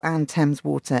and Thames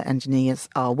Water engineers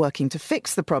are working to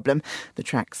fix the problem. The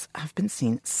tracks have been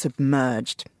seen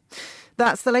submerged.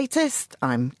 That's the latest.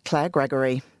 I'm Claire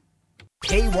Gregory.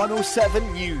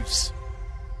 K107 News.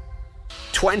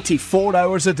 24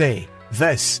 hours a day.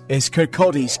 This is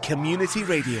Kirkcaldy's Community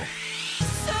Radio.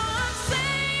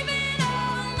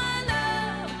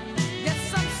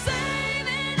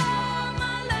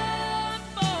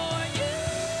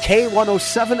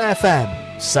 K107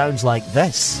 FM sounds like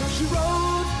this. She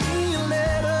wrote me a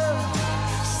letter,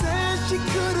 said she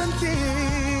couldn't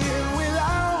live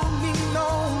without me no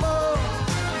more.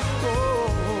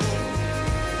 Oh.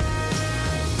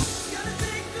 It's gonna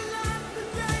take a lot to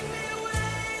drag me away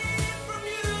from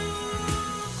you.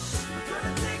 It's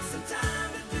gonna take some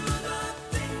time to do the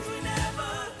things we never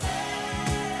had.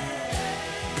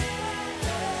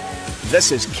 This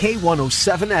is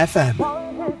K107 FM.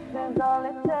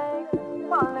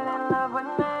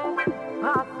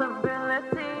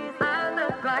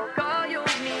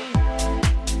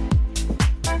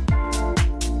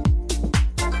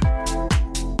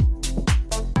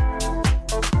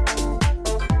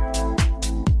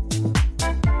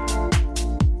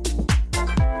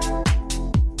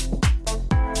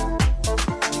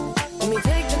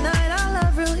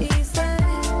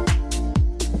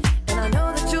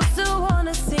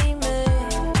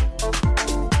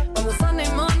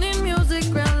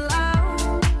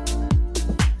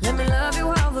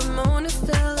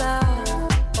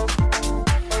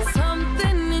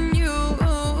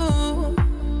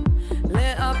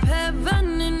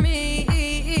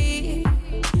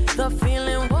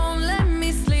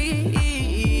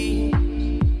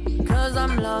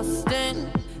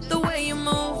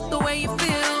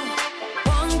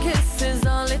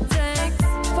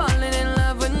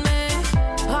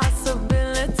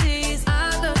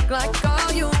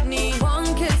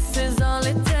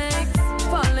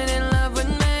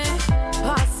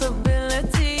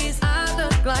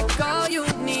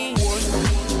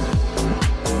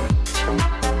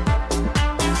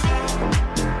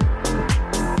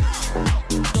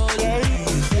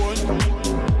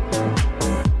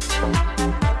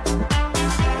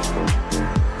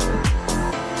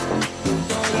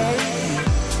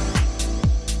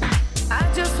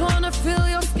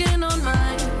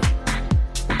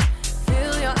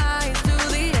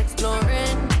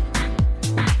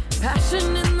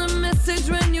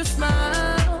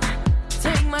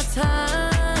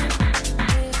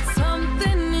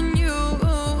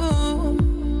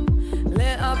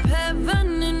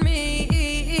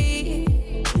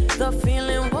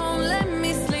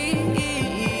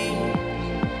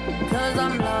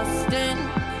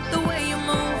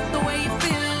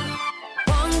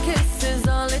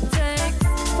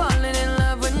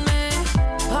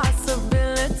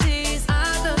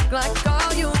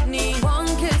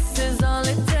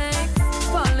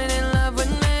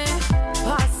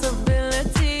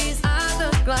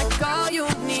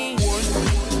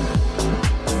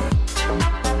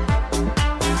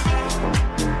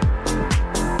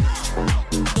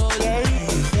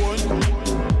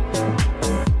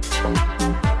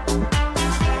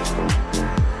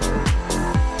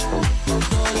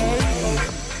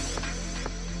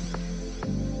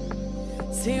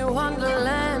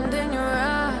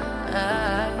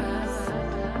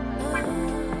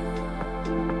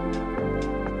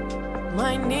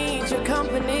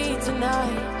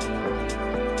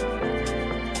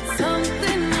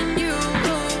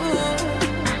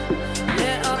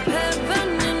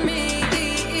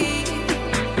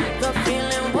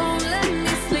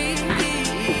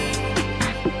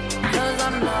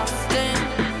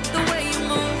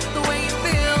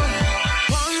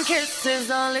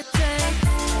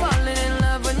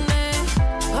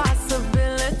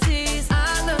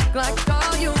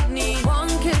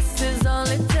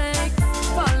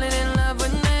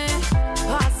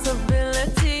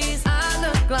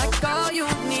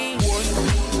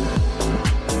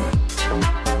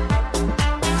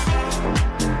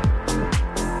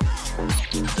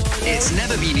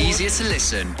 To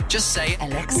listen, just say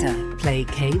Alexa, play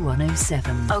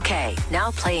K107. Okay,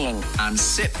 now playing. And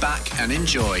sit back and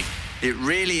enjoy. It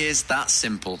really is that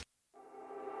simple.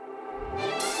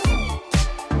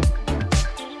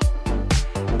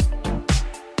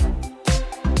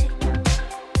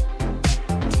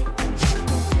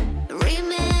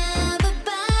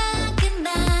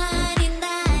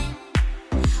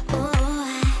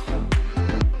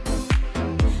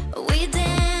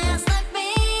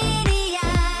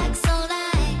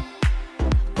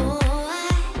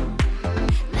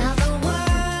 Now the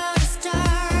world is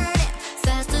turning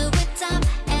faster with time,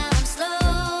 and I'm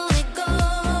slow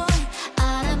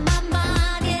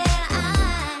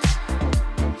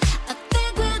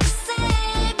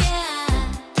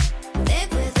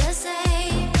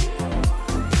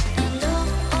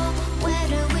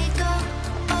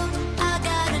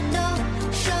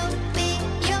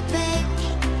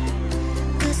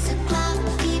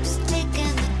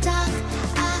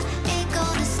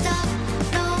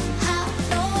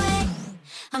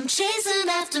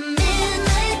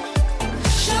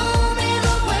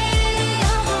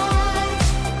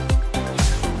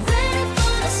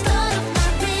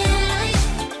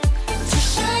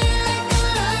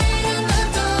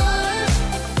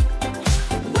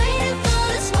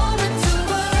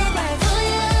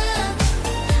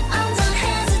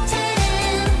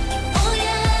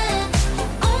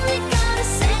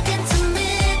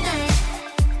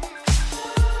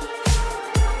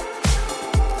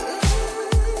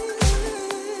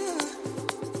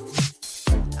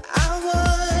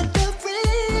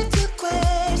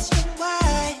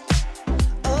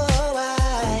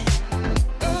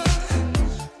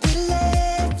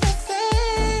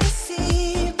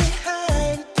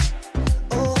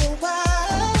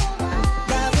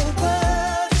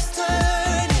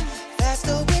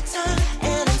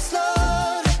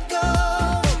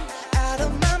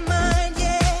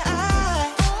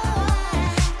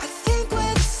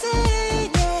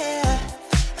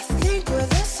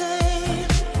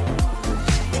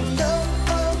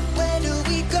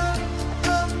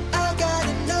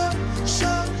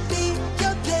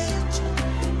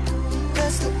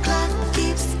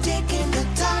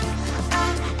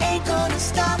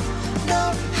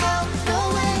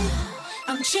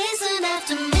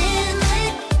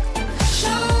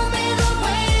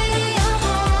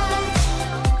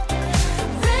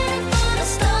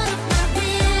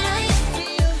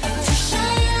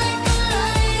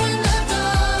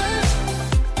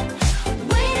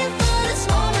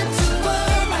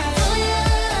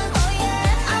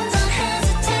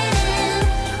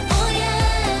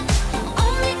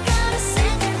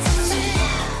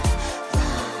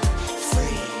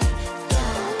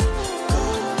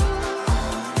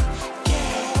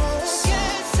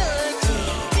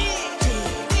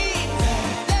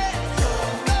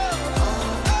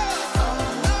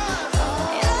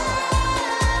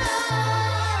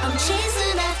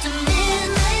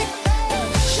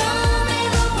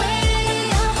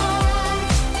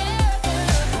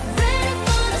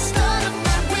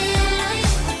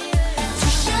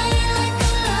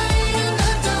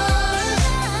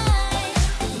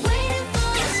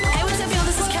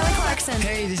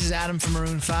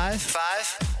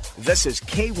 5. This is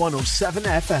K107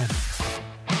 FM.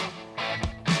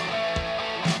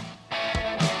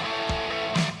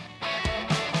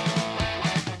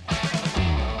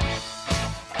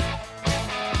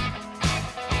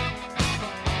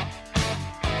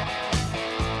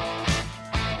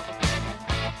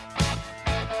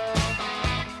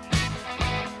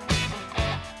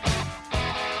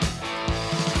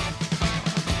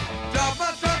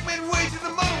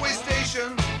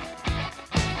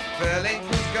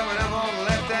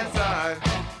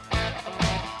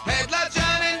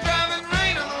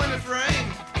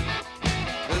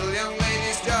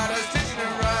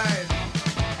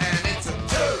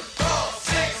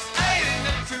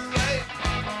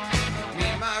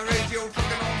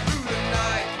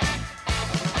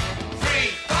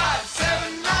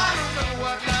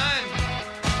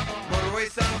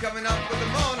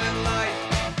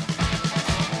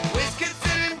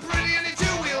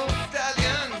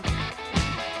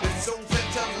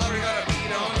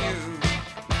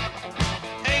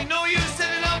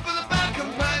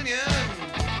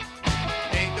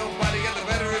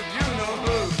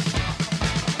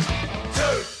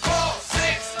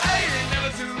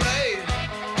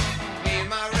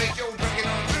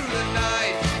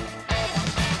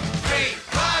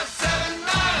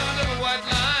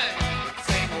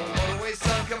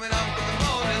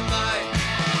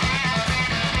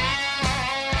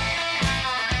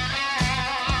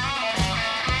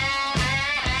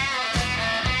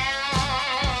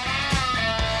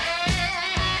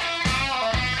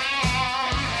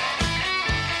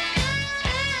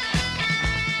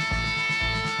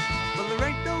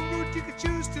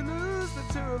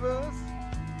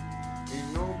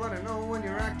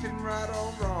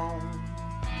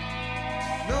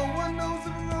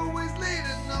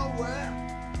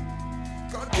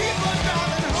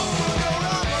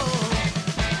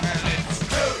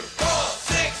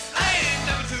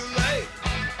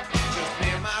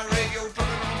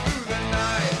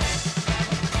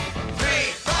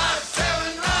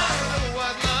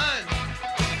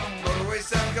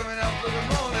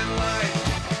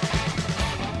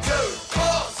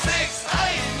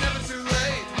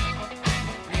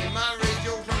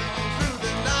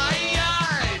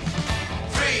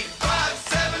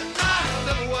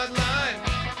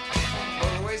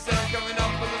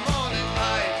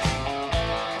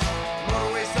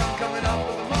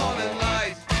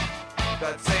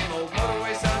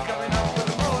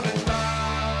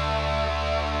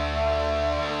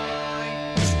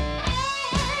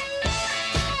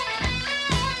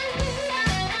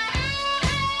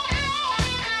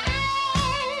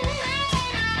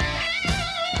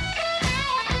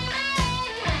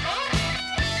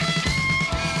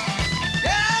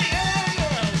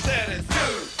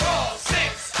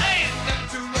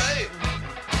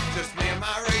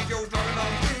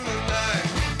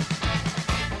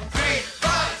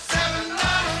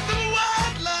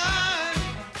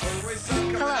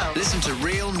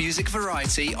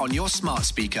 Variety on your smart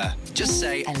speaker. Just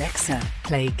say, Alexa,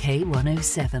 play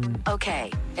K107. Okay,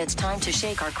 it's time to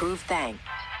shake our groove thing.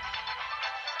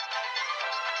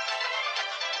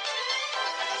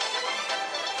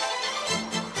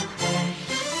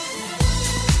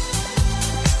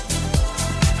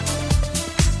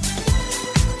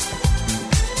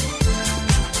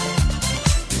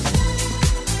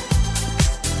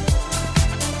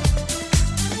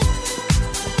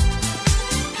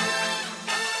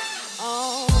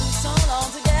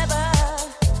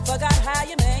 Forgot how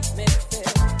you make me feel.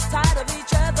 Tired of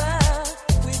each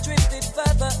other, we drifted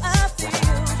further.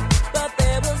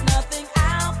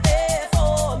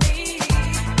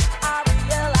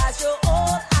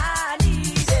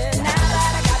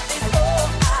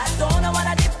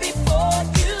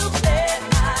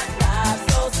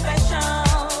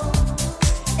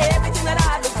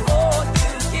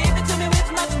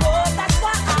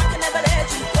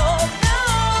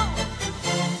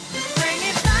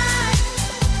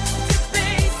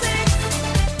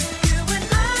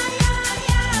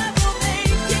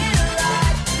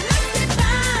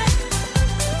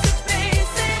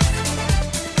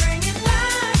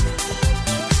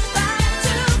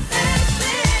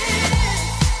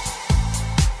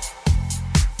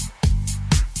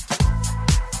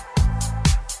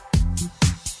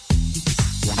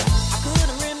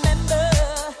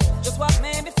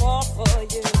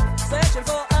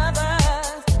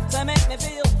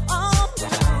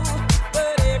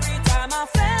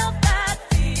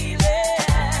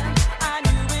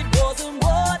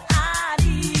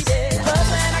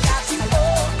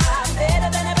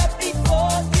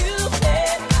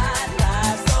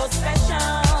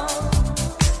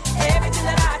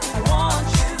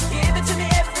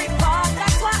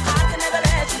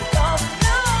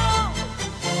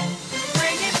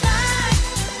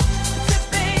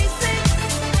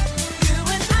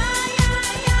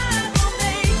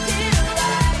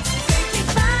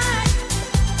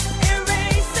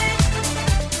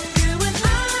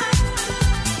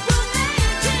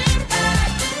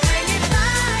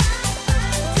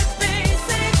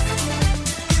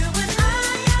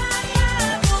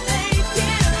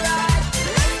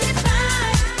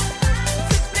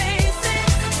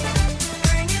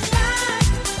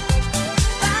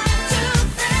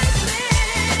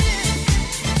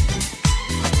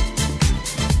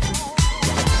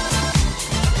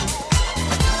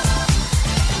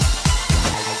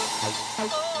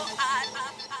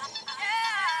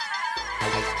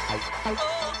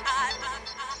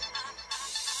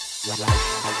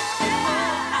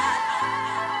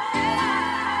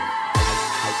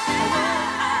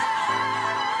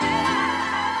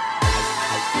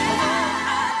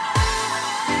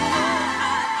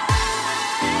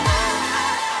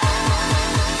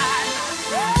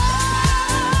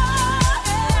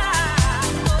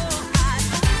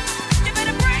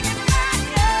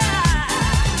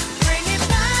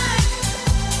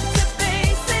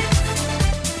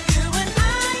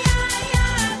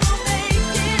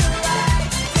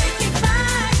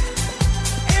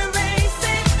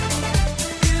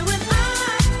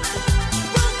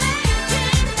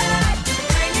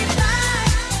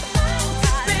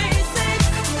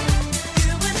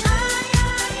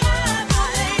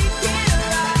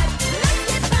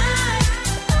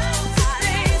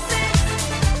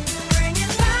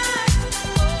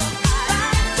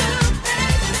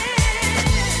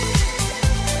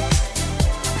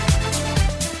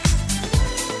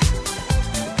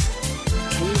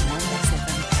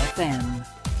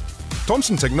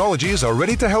 Thomson Technologies are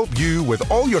ready to help you with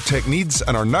all your tech needs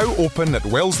and are now open at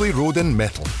Wellesley Road in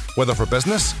Metal. Whether for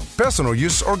business, personal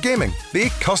use or gaming, they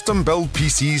custom build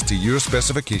PCs to your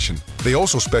specification. They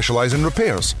also specialise in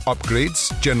repairs,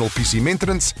 upgrades, general PC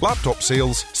maintenance, laptop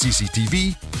sales,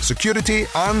 CCTV, security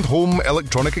and home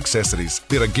electronic accessories.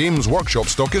 They're a games workshop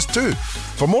stockist too.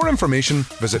 For more information,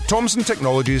 visit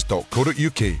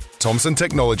thomsontechnologies.co.uk. Thomson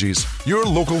Technologies, your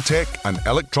local tech and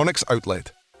electronics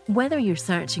outlet. Whether you're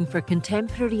searching for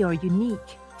contemporary or unique,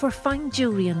 for fine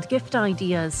jewellery and gift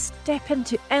ideas, step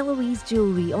into Eloise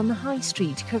Jewellery on the High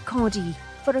Street, Kirkcaldy,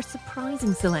 for a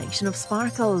surprising selection of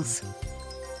sparkles.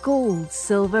 Gold,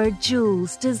 silver,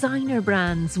 jewels, designer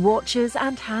brands, watches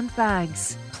and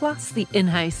handbags, plus the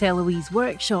in-house Eloise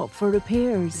workshop for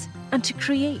repairs, and to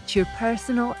create your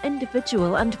personal,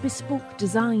 individual and bespoke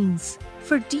designs.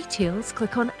 For details,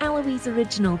 click on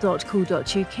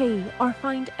eloiseoriginal.co.uk or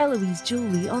find Eloise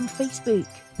Jewellery on Facebook.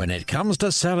 When it comes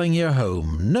to selling your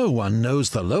home, no one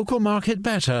knows the local market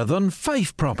better than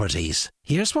Fife Properties.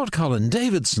 Here's what Colin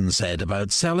Davidson said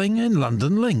about selling in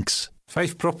London Links.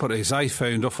 Fife Properties, I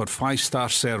found, offered 5-star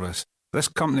service. This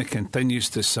company continues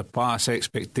to surpass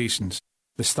expectations.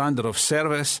 The standard of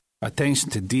service, attention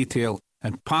to detail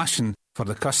and passion for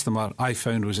the customer I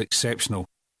found was exceptional.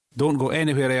 Don't go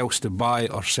anywhere else to buy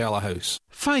or sell a house.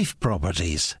 Fife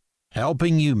Properties,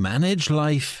 helping you manage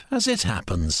life as it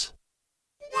happens.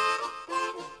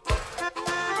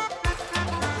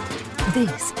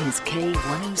 This is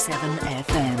K107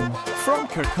 FM. From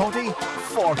Kirkcaldy,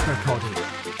 for Kirkcaldy.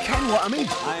 Ken what I mean?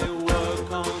 I work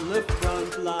on the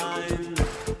front line.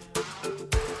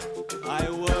 I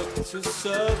work to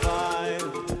survive.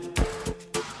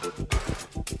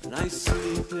 And I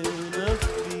sleep in a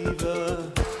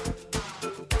fever.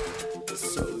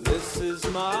 So this is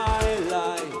my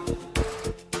life.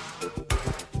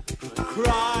 I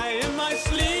cry in my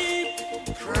sleep.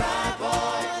 Cry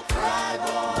boy,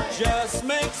 just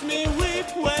makes me weep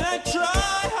when I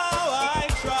try how I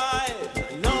try.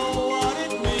 I know what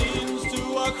it means to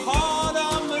work hard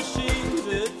on machines.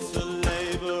 It's a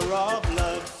labor of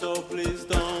love, so please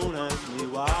don't ask me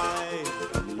why.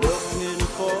 I'm looking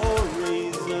for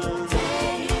reasons.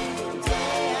 Day in,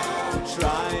 day out.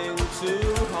 Trying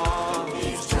too hard.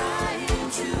 He's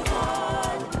trying too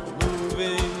hard.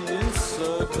 Moving in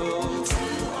circles.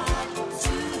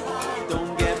 Too hard.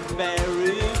 Don't get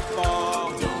very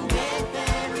far. Don't get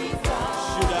very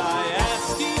far. Should I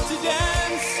ask you to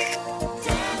dance?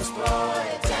 Dance boy,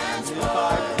 dance boy. If I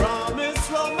promise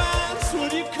romance,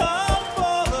 would you come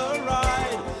for the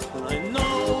ride? And I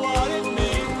know what it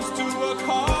means to work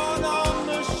hard on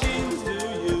machines. Do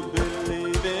you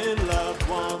believe in love,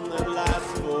 one that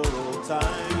lasts for all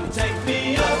time? Take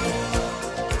me up,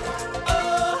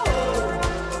 oh,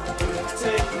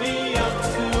 take me up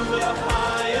to the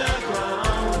higher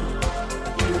ground.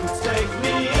 You take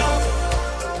me up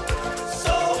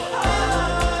so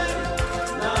high.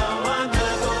 Now I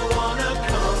never wanna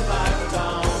come back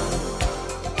down.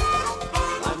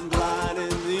 I'm glad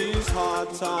in these hard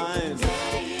times.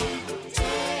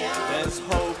 There's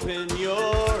hope in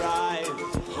your eyes.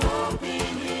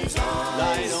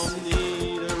 I don't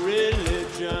need a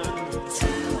religion.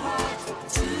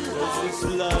 Does this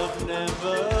love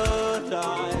never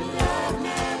die?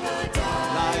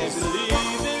 I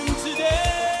believe in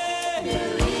today.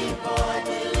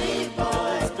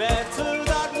 It's better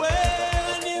that way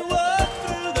than you work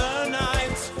through the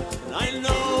night. And I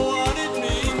know what it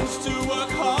means to work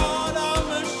hard on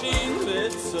machines.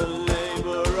 It's a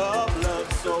labor of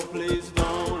love, so please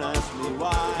don't ask me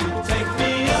why. Take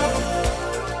me up,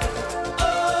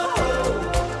 oh,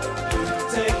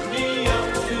 take me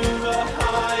up to the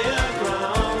higher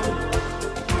ground.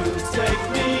 You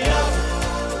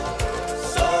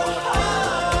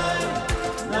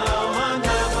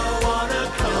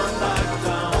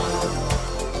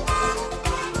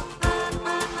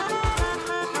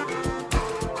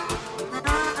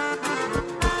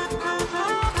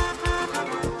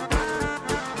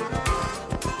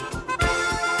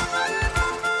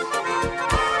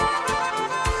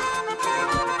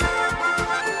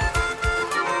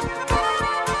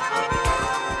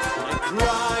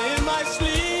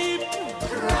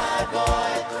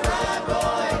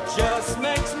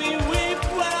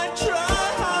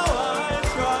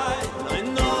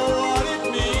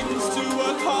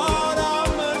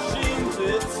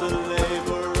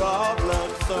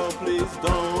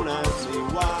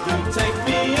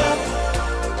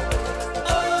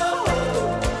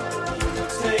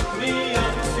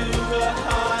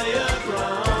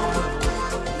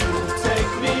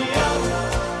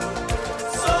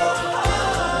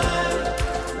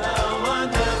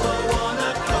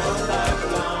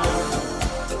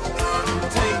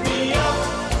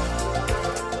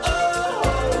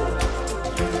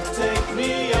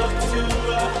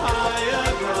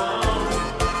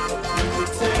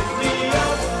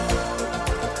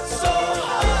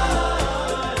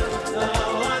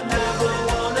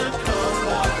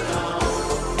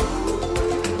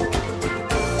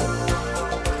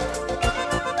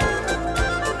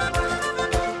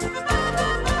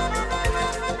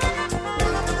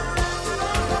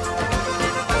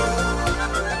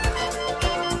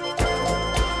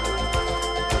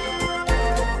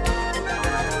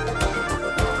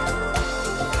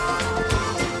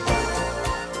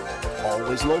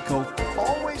Always local,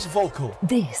 always vocal.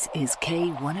 This is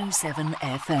K107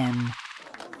 FM.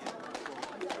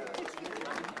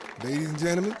 Ladies and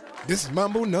gentlemen, this is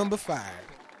Mambo number 5.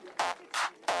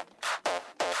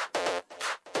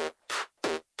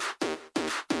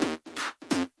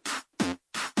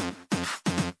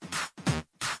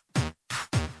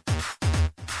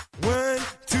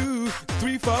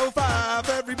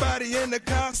 Everybody in the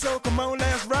car, so come on,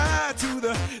 let's ride to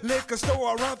the liquor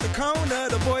store around the corner.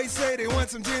 The boys say they want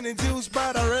some gin and juice,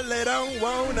 but I really don't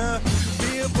wanna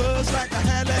be a buzz like I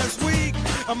had last week.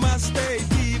 I must stay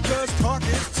deep, cause talk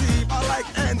is cheap. I like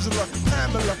Angela,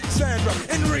 Pamela, Sandra,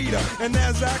 and Rita. And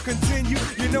as I continue,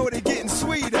 you know they're getting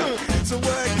sweeter. So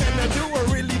what can I do? I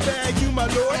really bag you, my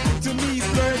lord. To me,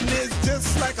 flirting is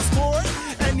just like a sport.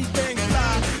 Anything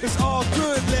fly, it's all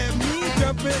good. Let me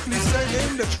jump in, please sing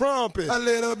in the trumpet. A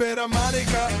little bit of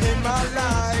Monica in my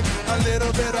life, a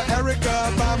little bit of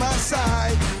Erica by my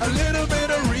side, a little bit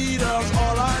of Rita's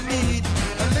all I need,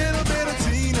 a little bit of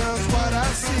Tina's what I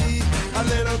see, a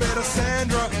little bit of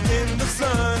Sandra in the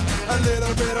sun, a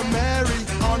little bit of Mary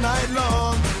all night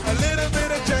long, a little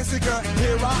bit of Jessica,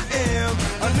 here I am,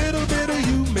 a little bit of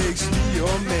you makes me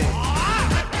your man.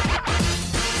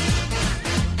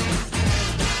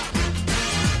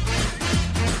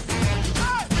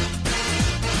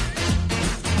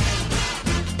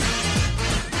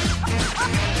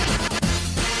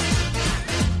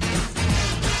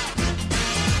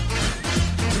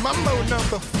 Mambo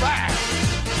number 5.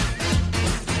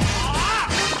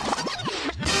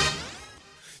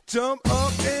 Jump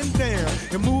up and down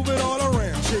and move it all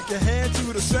around. Shake your head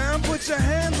to the sound, put your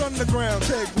hands on the ground.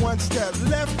 Take one step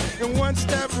left and one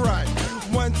step right.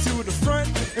 One to the front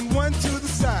and one to the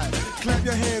side. Clap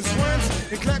your hands once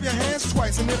and clap your hands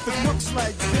twice. And if it looks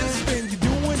like this, then you're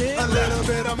doing it. A little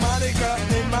bit of Monica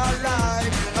in my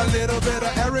life, a little bit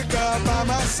of Erica by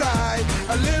my side,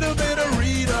 a little bit of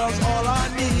Rita's all I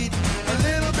need, a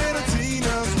little bit of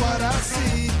Tina's what I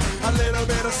see, a little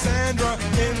bit of Sandra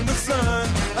in the sun,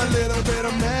 a little bit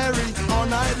of Mary all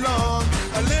night long,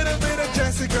 a little bit of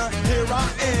Jessica, here I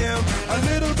am, a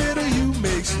little bit of you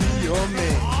makes me your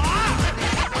man.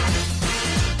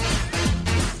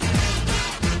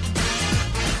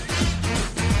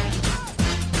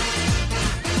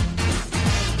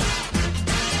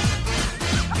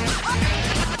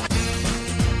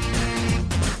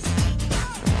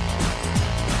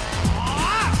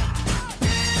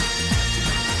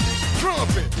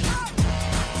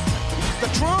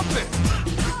 Trumpet.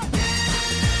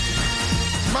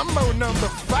 Mambo number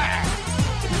 5.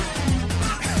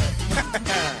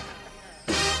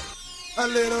 A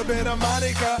little bit of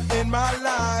Monica in my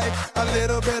life, a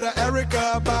little bit of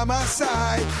Erica by my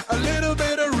side, a little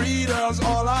bit of Rita's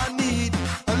all I need,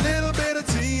 a little bit of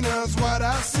Tina's what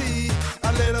I see,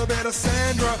 a little bit of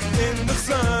Sandra in the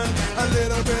sun, a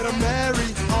little bit of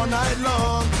Mary all night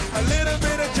long, a little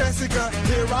bit of Jessica,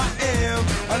 here I am,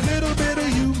 a little bit of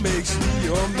you makes me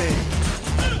your man.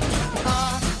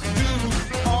 I do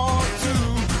all to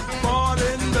fall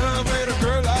in love with a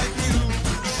girl like you,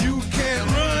 'cause you can't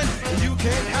run, you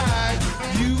can't hide,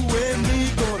 you and me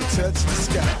gonna touch the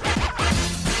sky.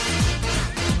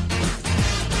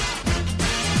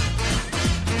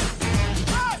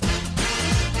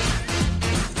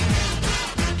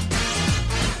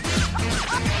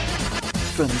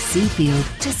 From Seafield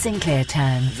to Sinclair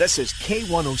Town. This is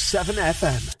K107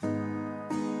 FM.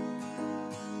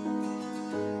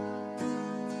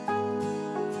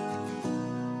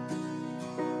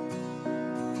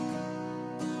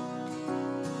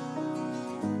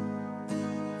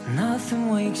 Nothing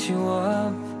wakes you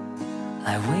up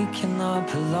like waking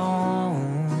up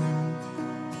alone.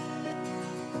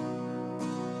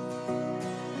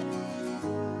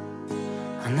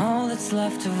 And all that's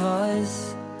left of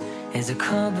us is a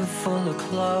cupboard full of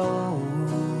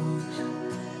clothes.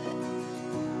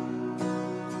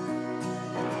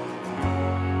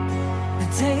 The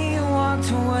day you walked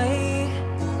away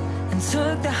and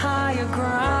took the higher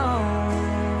ground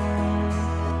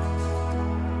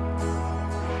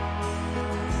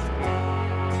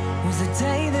was the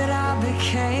day that I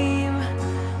became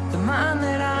the man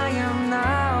that I am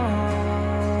now.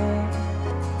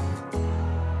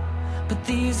 But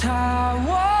these high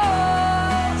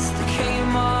walls that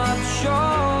came up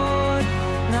short,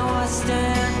 now I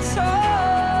stand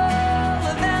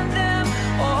taller than them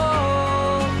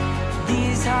all.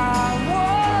 These high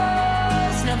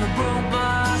walls never broke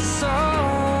my soul.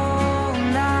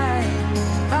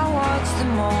 I watched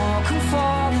them all come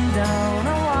falling down.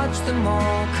 I watched them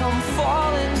all come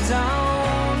falling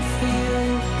down for you.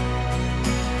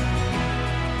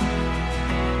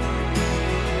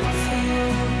 For you.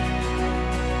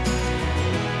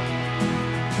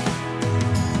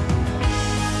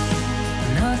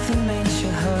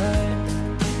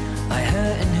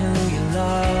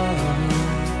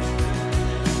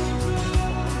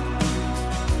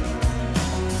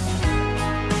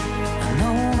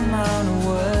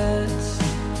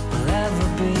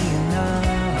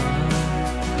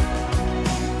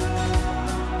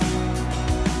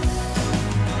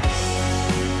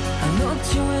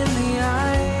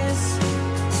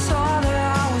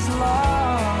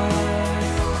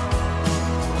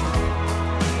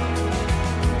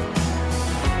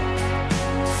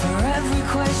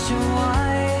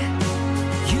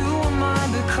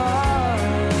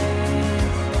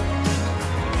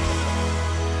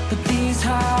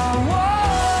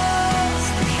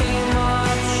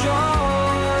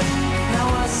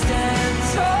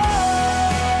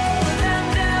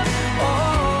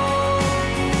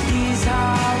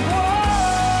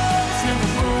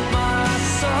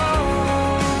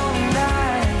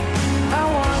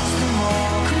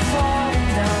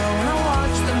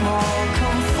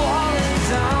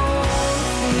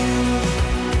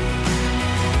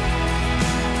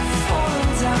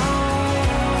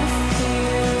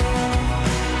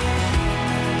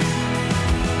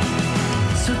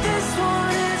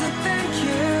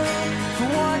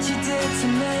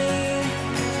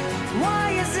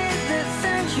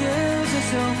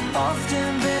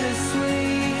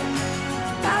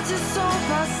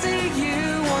 I'll see you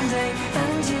one day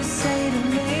and you say to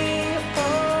me,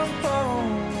 oh, oh.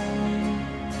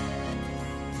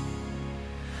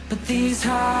 But these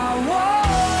hard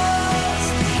walls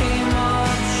came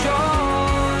up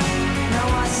short. Now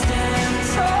I stand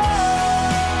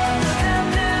tall and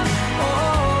them.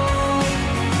 Oh,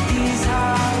 these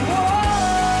hard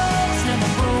walls never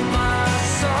broke my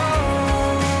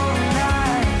soul. And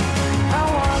I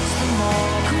watch them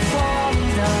all come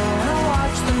falling down. I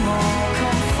watch them all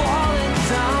come falling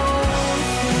down.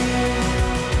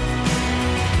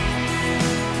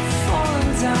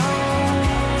 Falling down.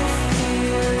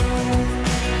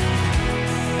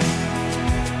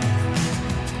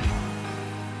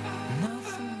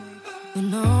 You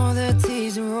know the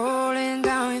tears are rolling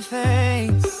down your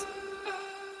face,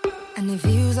 and it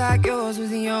feels like yours was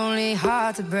the only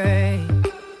heart to break.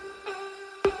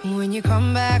 When you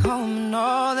come back home and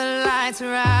all the lights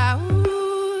are out,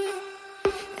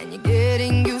 and you're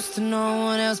getting used to no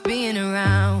one else being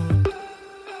around.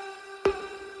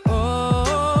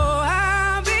 Oh,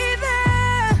 I'll be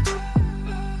there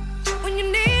when you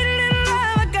need a little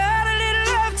love. I got a little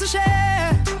love to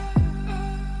share.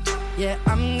 Yeah,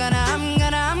 I'm gonna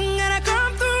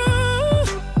come through.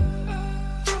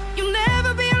 You'll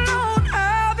never be alone.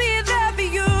 I'll be there for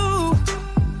you.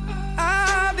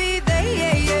 I'll be there,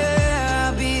 yeah, yeah.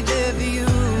 I'll be there for you.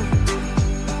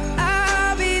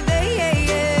 I'll be there, yeah,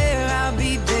 yeah. I'll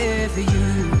be there for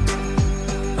you.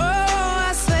 Oh,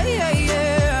 I say, yeah,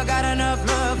 yeah. I got enough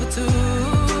love for two.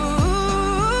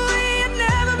 You'll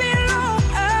never be alone.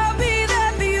 I'll be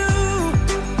there for you.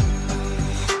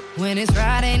 When it's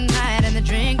Friday night and the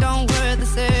drink don't work the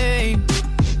same,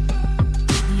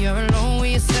 you're alone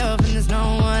with yourself and there's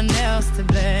no one else to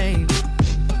blame.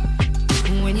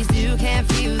 When you still can't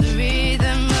feel the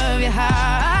rhythm of your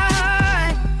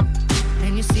heart,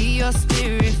 and you see your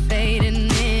spirit fading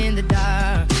in the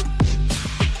dark.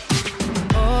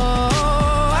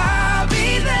 Oh, I'll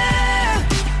be there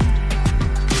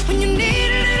when you need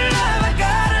a little love. I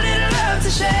got a little love to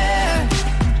share.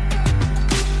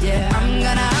 Yeah, I'm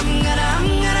gonna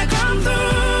come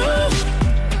through.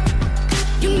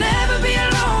 You'll never be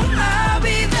alone. I'll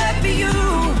be there for you.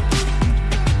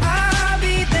 I'll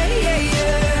be there, yeah,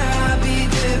 yeah. I'll be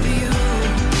there for you.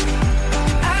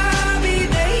 I'll be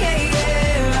there, yeah,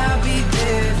 yeah. I'll be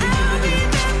there for you. I'll be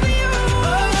there for you.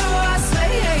 Oh, I say,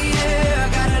 yeah, yeah. I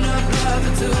got enough love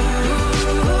for two.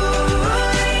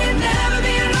 You'll never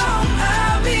be alone.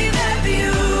 I'll be there for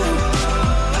you.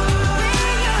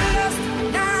 When you're lost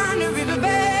down the river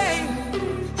bank,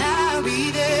 I'll be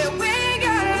there. When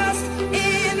you're lost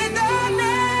in the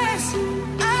darkness,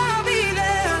 I'll be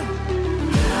there.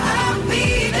 I'll be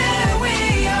there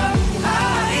when your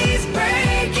heart is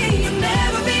breaking. You'll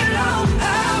never be alone.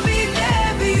 I'll be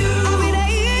there for you.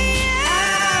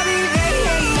 I'll be there,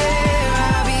 yeah.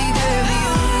 I'll be there, yeah, yeah. I'll be there for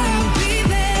you. I'll be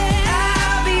there.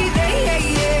 I'll be there, yeah,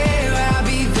 yeah. I'll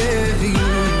be there for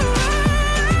you.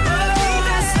 Oh,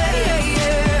 I say, yeah,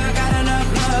 yeah. I got enough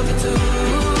love for two.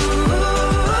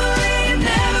 You'll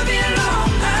never be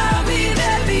alone. I'll be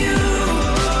there for you.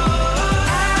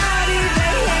 I'll be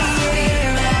there, yeah,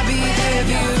 yeah. I'll be there for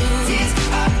you.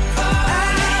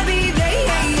 I'll be there,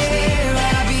 yeah, yeah.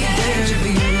 I'll be there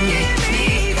for you.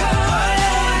 Oh,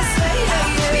 I say, yeah,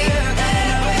 yeah. I got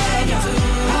enough love for two.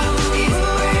 You'll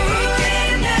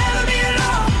never be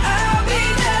alone. I'll be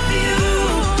there for you.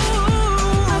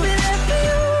 I'll be there for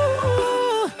you.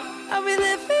 I'll be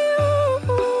there for you.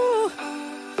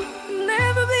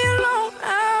 Never be alone.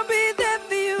 I'll be there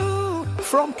for you.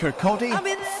 From Kirkcaldy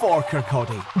for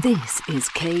Kirkcaldy. This is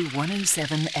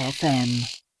K107 FM.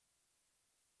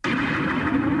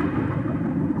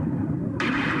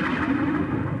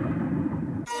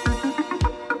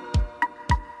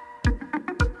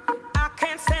 I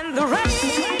can't stand the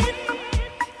rain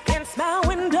against my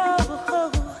window,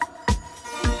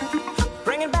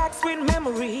 bringing back sweet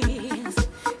memories.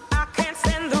 I can't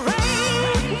stand the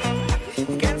rain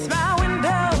against my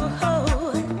window,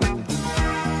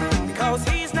 because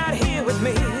he's not here with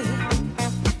me.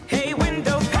 Hey,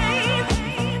 window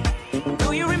pane,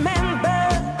 do you remember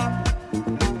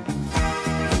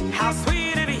how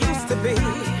sweet it used to be?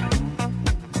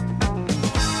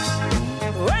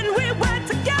 When we were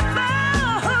together,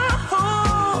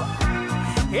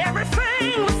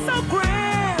 everything was so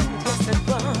grand, yes it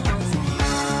was.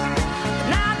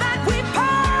 Now that we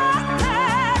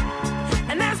parted,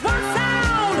 and there's one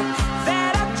sound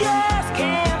that I just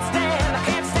can't stand. I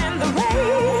can't stand the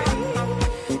rain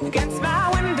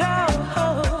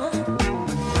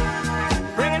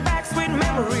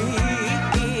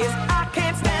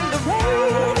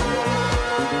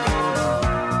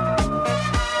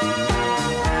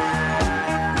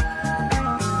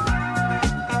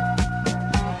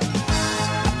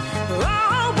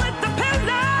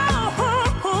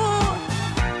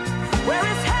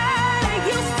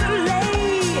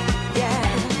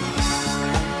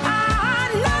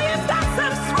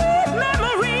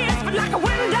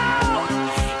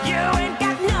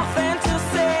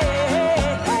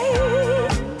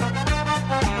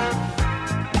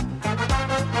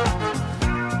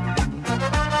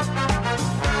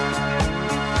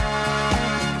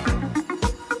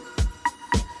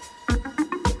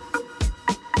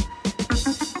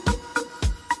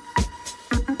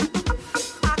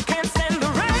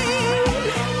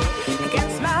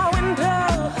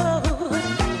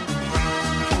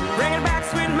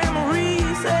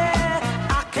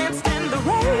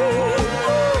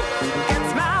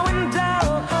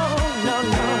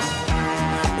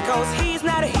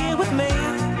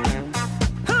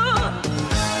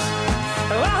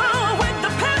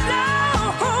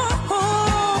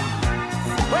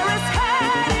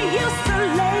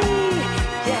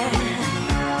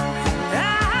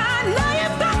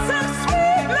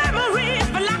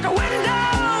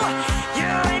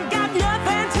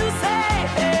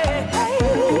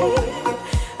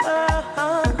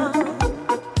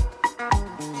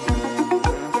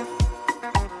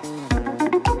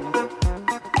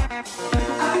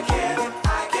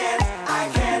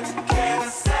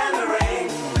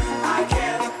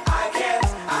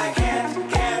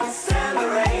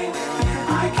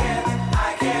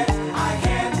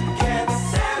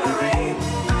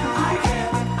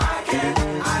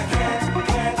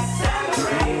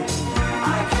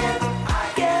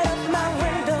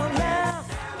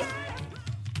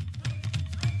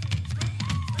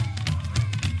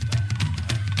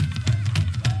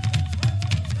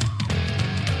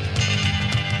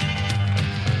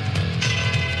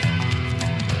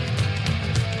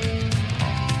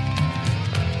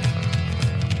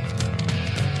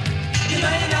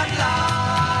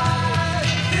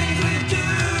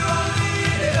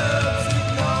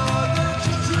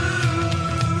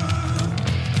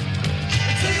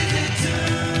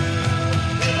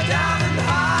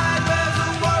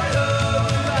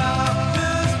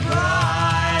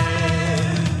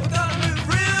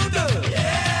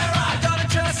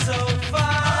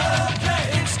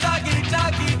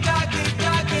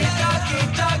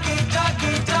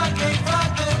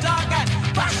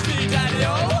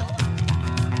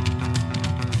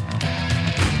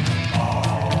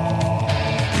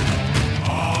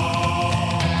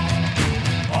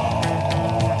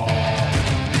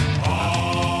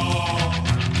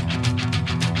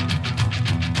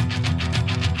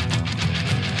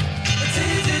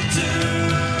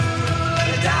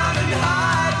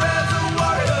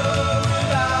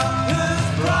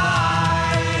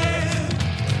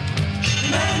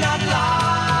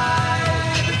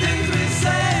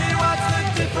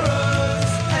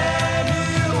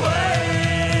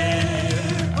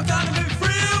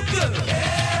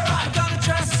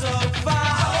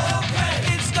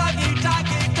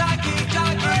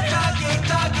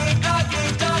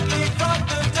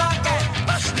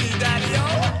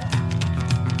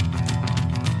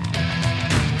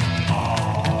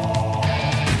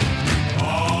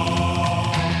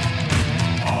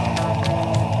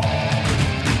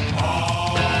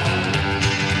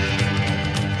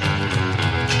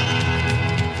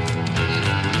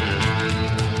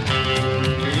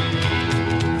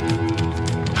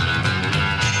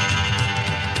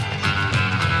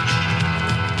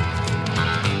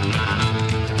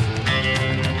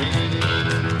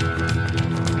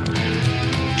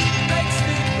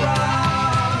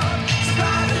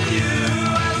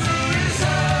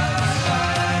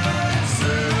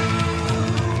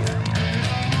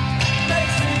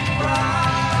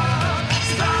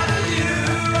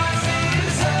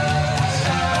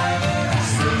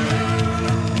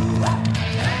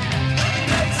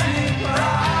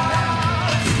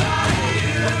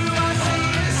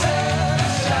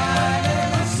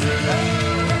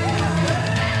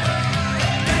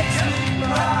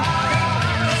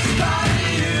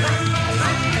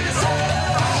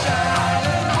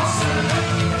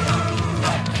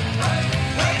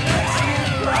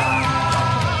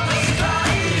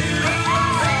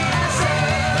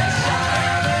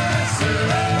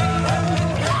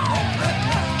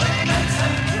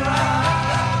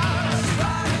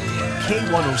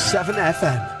K107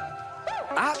 FM.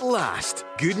 At last,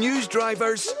 good news,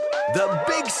 drivers. The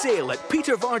big sale at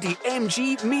Peter Vardy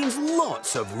MG means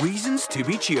lots of reasons to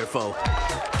be cheerful.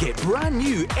 Get brand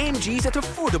new MGs at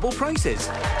affordable prices,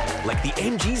 like the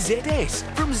MG ZS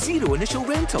from zero initial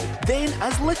rental, then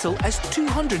as little as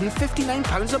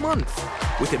 £259 a month.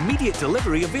 With immediate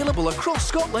delivery available across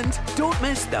Scotland, don't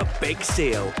miss the big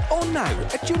sale. On now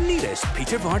at your nearest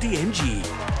Peter Vardy MG.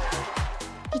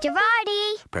 Peter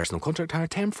Vardy! Personal contract hire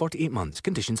term 48 months.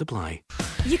 Conditions apply.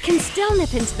 You can still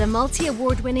nip into the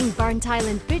multi-award-winning Burnt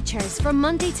Island Butchers from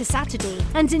Monday to Saturday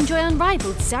and enjoy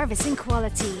unrivaled service and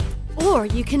quality. Or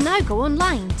you can now go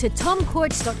online to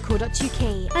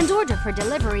tomcourts.co.uk and order for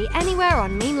delivery anywhere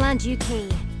on mainland UK.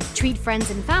 Treat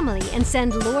friends and family and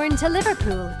send Lauren to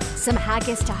Liverpool, some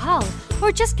haggis to Hull,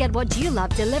 or just get what you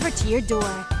love delivered to your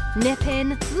door. Nip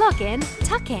in, log in,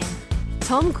 tuck in.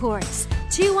 Tom Courts,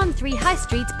 213 High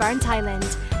Street, Burnt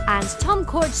Island, and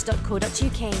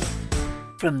tomcourts.co.uk.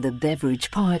 From the Beveridge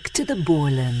Park to the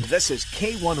Borland. This is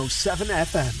K107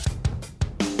 FM.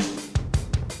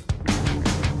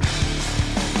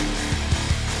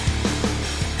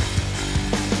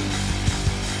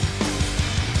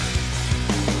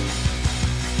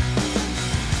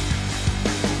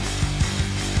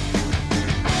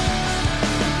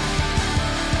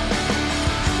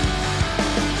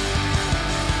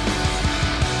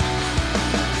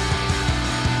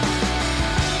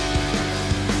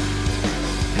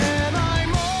 Am I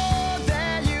more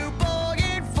than you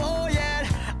bargained for yet?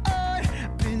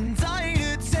 I've been dying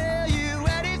to tell you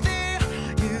anything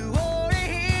you wanna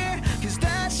hear, 'cause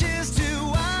that's just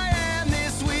who I am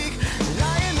this week.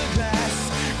 Lie in the grass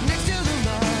next to the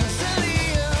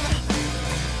mausoleum.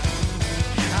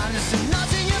 I'm just a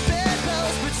knot in your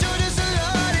bedpost, but you're just a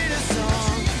lot in a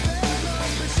song.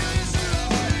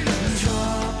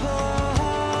 Drop a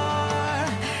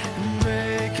heart and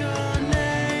break a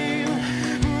name.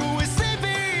 We're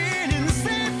sleeping in the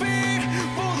same beat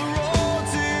for the road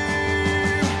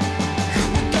team.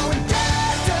 We're going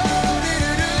down, down, in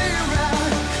and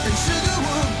around, and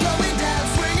Sugarwood going down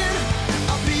swinging.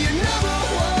 I'll be your number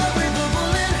one with a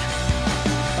bullet.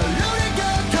 A loaded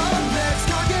gun complex,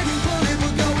 target and bullet.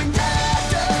 We're going down,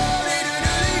 down, in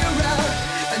and around,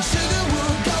 and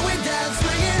Sugarwood going down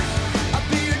swinging. I'll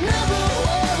be your number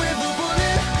one with a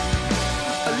bullet.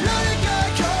 A loaded gun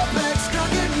complex,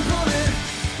 target and bullet.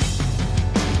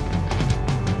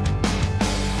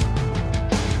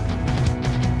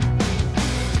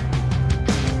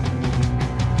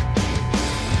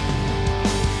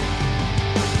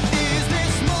 Is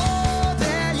this more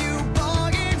than you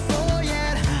bargained for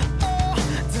yet? Oh,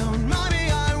 don't mind me,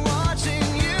 I'm watching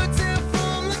you two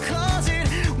from the closet,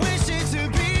 wishing to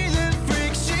be the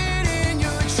friction in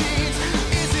your jeans.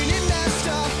 Isn't it messed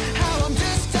up how I'm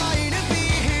just dying to be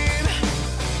him?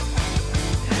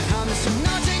 I'm just a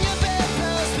knot in your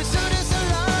bedpost, but you're just a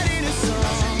line in a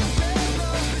song.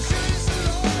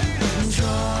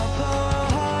 Drop a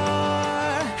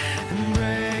heart and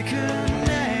break a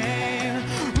name.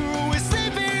 We're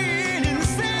sleeping in the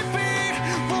same beat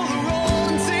for the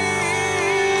wrong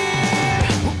team.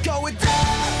 We're going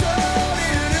down, down,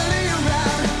 in and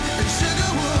around, and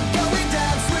Sugarwood going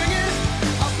down swinging.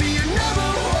 I'll be your number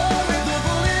one with a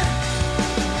bullet.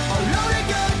 A loaded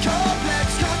gun complex,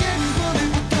 target and bullet.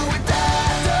 We're going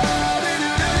down, down, in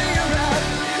and around,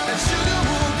 and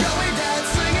Sugarwood going down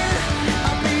swinging.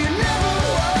 I'll be your number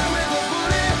one with a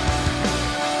bullet.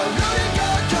 A loaded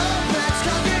gun complex,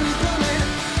 target and bullet.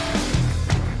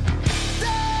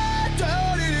 Down,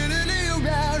 down, in and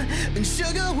around, and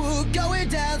Sugarwood going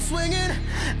down swinging.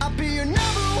 I'll be your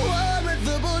number one with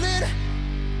a bullet.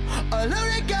 A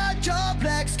loaded gun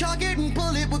complex, target and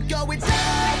bullet. We're going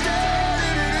down, down,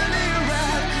 in and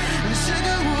around, and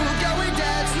Sugarwood going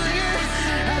down swinging.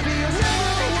 I'll be your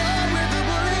number one with a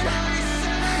bullet.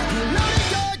 A loaded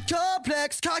gun complex,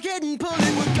 target and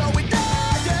bullet. We're going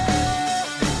down, down,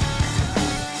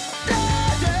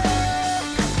 down, down.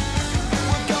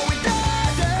 We're going down,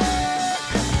 down.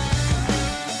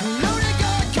 A loaded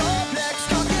gun complex,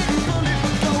 target and bullet.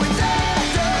 We're going down,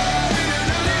 down, in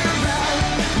and around,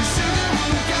 and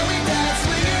Sugarwood going down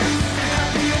swinging.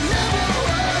 I'll be your number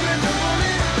one with a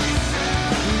bullet.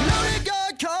 A loaded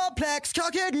gun complex,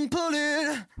 target and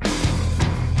bullet.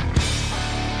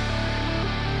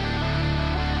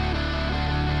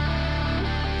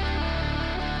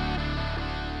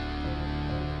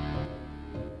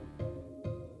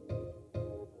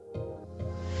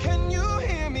 Can you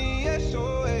hear me?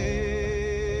 SOS.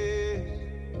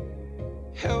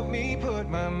 Help me put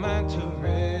my mind to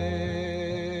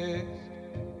rest.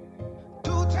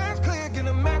 2 times click and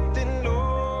I'm acting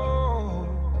low.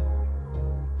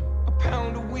 A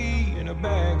pound of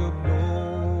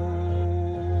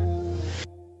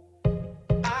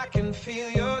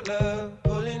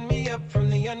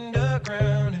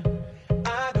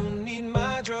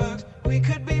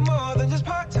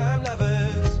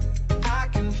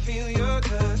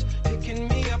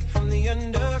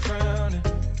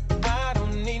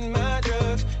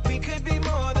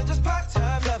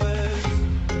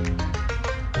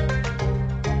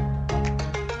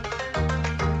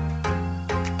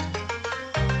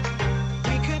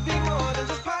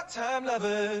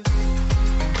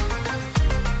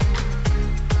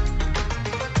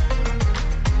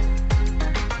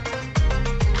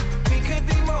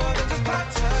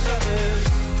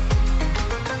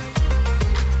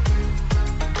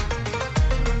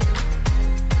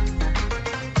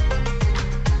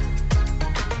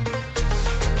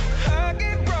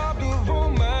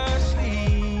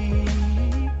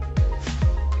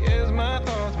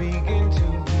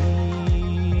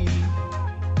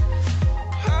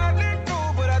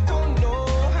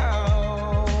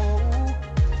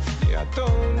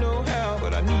don't know how,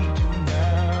 but I need you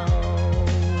now.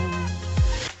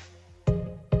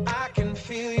 I can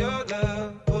feel your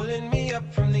love pulling me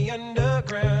up from the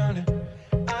underground.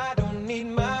 I don't need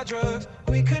my drugs.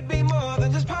 We could be more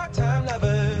than just part-time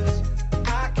lovers.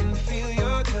 I can feel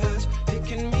your touch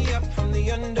picking me up from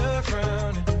the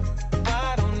underground.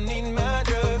 I don't need my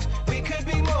drugs. We could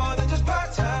be more than just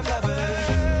part-time lovers.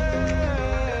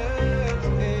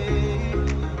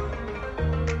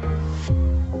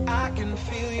 I can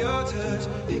feel your touch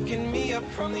picking me up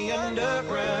from the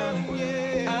underground.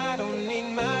 I don't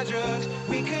need my drugs.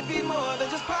 We could be more than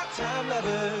just part-time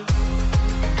lovers.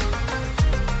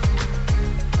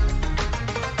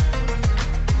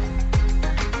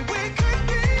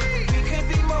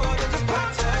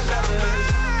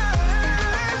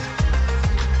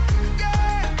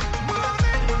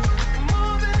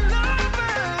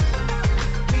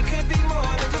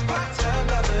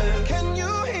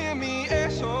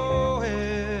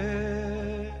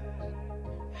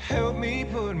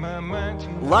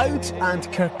 Loud and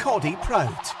Kirkcaldy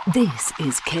proud. This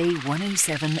is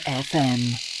K107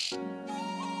 FM.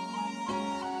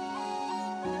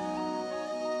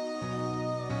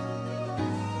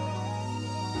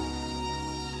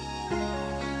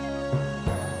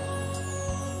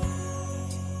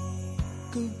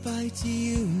 Goodbye to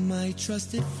you, my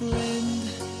trusted friend.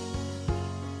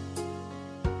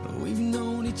 We've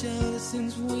known each other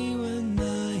since we were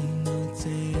 9 or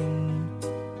 10.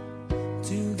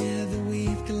 Together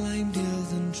we've climbed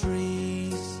hills and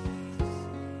trees,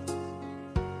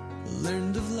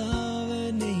 learned of love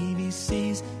and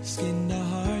ABCs, skinned our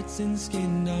hearts and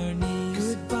skinned our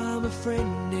knees. Goodbye, my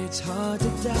friend, it's hard to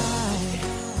die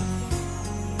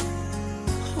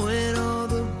when all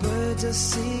the birds are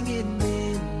singing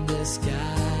in the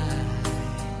sky.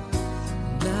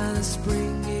 Now the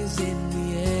spring is in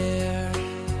the air,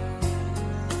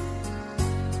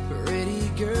 pretty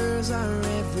girls are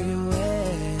everywhere.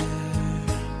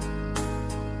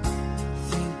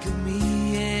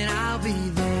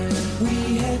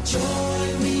 We had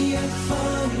joy, we had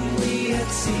fun, we had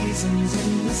seasons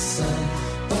in the sun,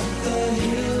 but the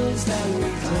hills that we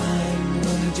climbed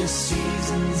were just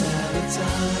seasons at a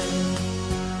time.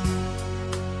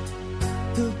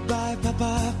 Goodbye,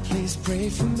 Papa, please pray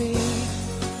for me.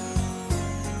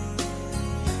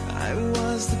 I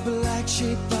was the black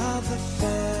sheep of the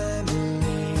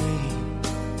family.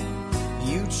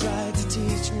 You tried to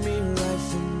teach me right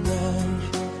from wrong.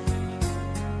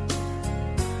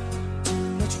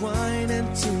 Wine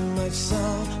and too much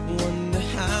salt. Wonder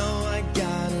how I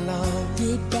got along.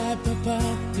 Goodbye, Papa,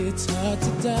 it's hard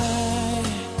to die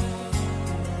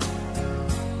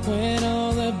when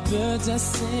all the birds are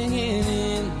singing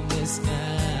in the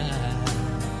sky.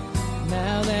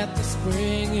 Now that the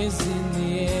spring is in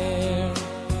the air,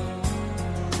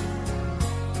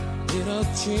 little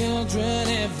children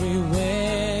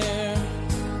everywhere.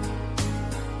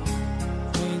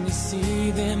 When you see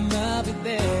them, I'll be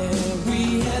there.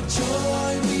 We had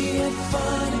joy, we had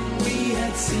fun, we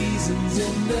had seasons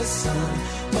in the sun,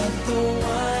 but the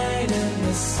wine and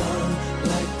the sun,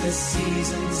 like the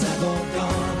seasons have all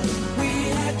gone. We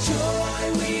had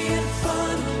joy, we had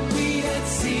fun, we had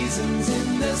seasons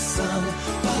in the sun,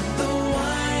 but the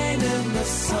wine and the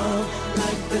sun,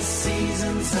 like the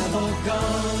seasons have all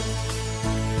gone.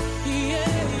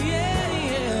 Yeah, yeah,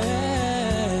 yeah.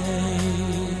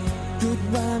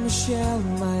 Goodbye, Michelle,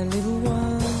 my little one.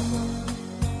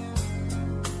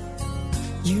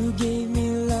 You gave me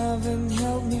love and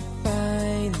helped me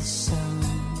find the sun.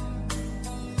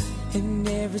 And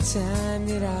every time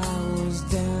that I was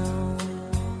down,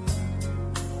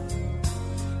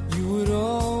 you would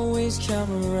always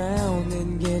come around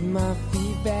and get my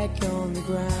feet back on the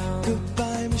ground.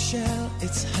 Goodbye, Michelle,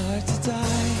 it's hard to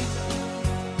die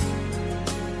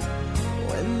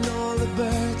when all the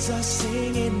birds are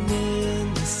singing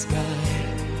in the sky.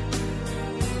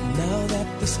 Now that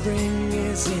the spring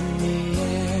is in the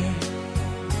air,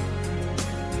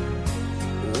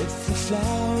 with the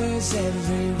flowers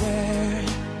everywhere,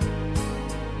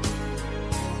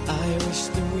 I wish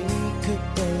that we could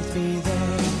both be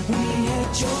there. We had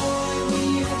joy, we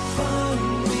had fun,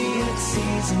 we had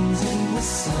seasons in the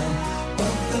sun,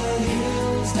 but the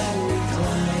hills that we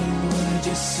climbed were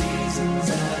just seasons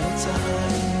at a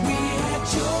time. We had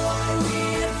joy, we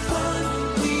had fun,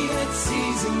 we had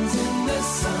seasons in the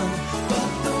sun, but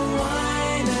the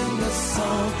wine and the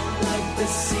song, like the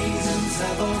seasons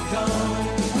have all gone.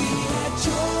 We had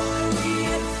joy, we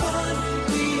had fun,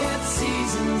 we had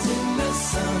seasons in the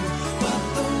sun, but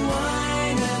the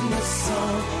wine and the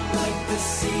song, like the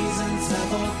seasons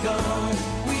have all gone.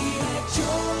 We had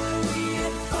joy, we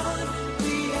had fun,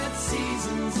 we had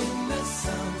seasons in the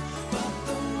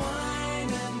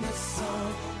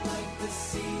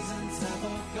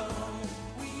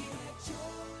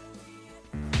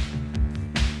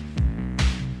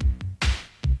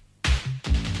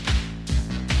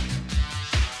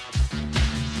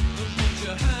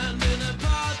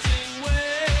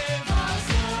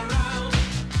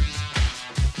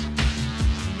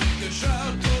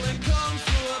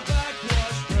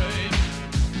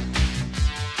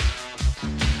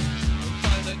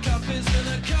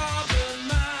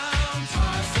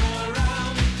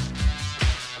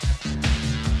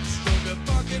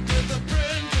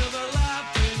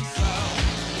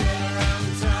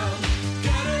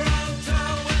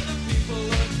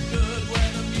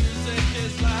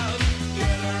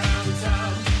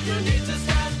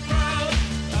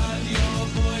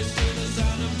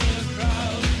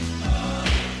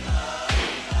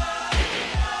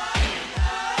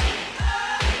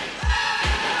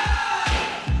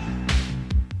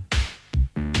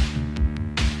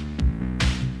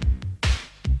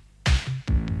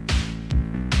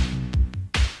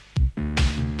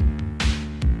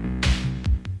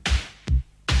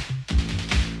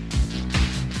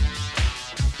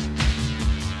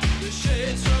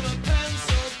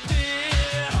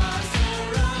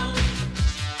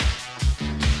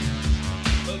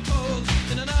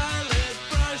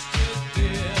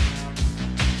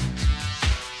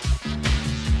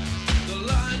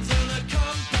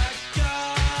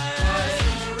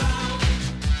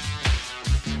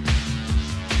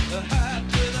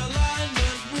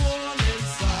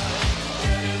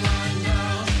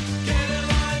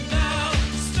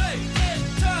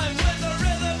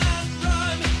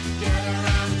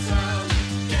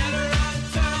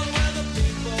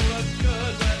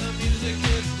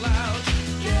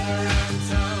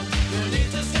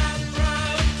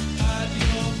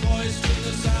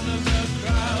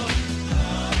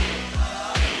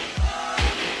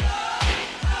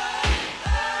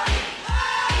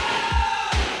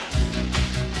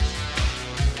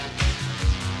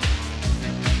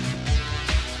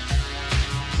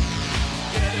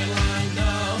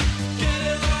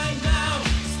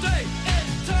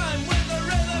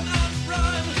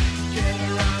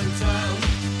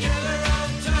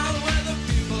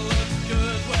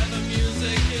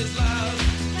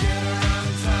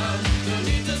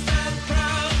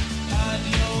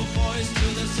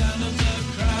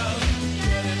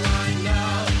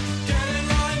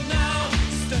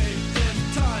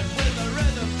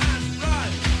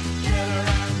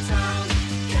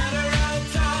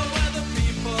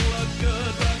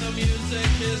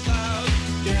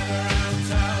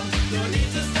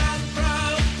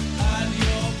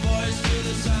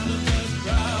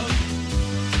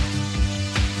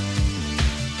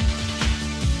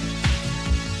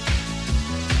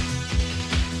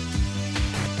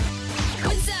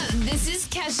This is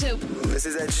Kesha. This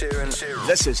is Ed Sheeran.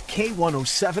 This is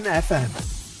K107 FM.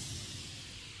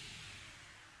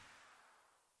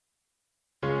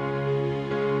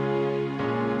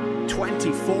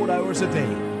 Hours a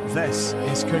day. This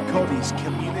is Kirkcaldy's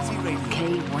Community Radio.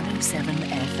 K107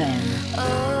 FM.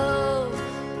 Oh,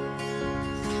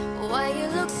 why you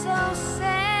look so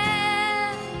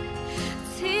sad?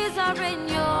 Tears are in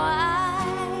your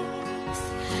eyes.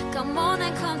 Come on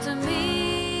and come to me.